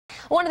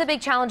One of the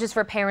big challenges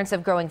for parents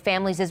of growing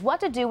families is what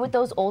to do with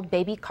those old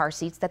baby car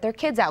seats that their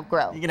kids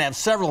outgrow. You can have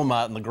several of them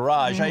out in the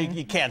garage.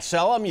 You can't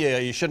sell them.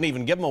 You shouldn't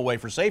even give them away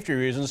for safety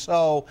reasons.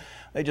 So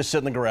they just sit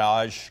in the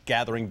garage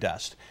gathering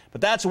dust.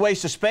 But that's a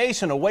waste of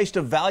space and a waste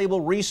of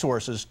valuable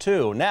resources,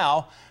 too.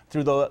 Now,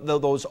 through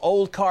those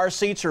old car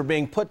seats are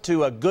being put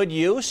to a good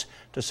use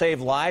to save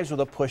lives with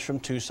a push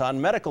from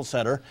Tucson Medical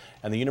Center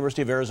and the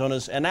University of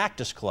Arizona's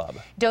Enactus Club.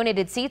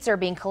 Donated seats are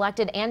being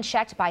collected and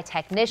checked by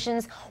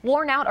technicians.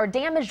 Worn out or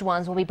damaged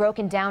ones will be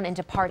broken down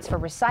into parts for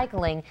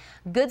recycling.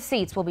 Good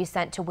seats will be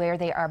sent to where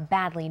they are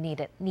badly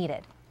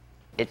needed.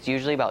 It's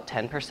usually about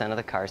 10% of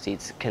the car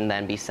seats can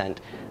then be sent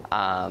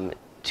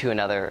to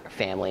another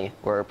family.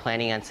 We're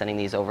planning on sending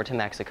these over to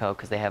Mexico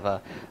because they have a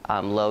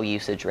low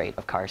usage rate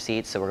of car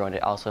seats, so we're going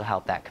to also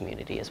help that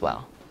community as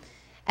well.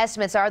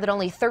 Estimates are that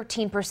only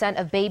 13%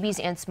 of babies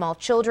and small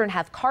children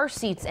have car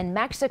seats in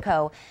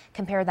Mexico.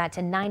 Compare that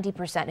to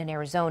 90% in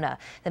Arizona.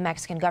 The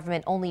Mexican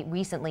government only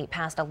recently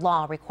passed a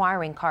law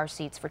requiring car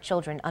seats for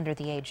children under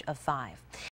the age of 5.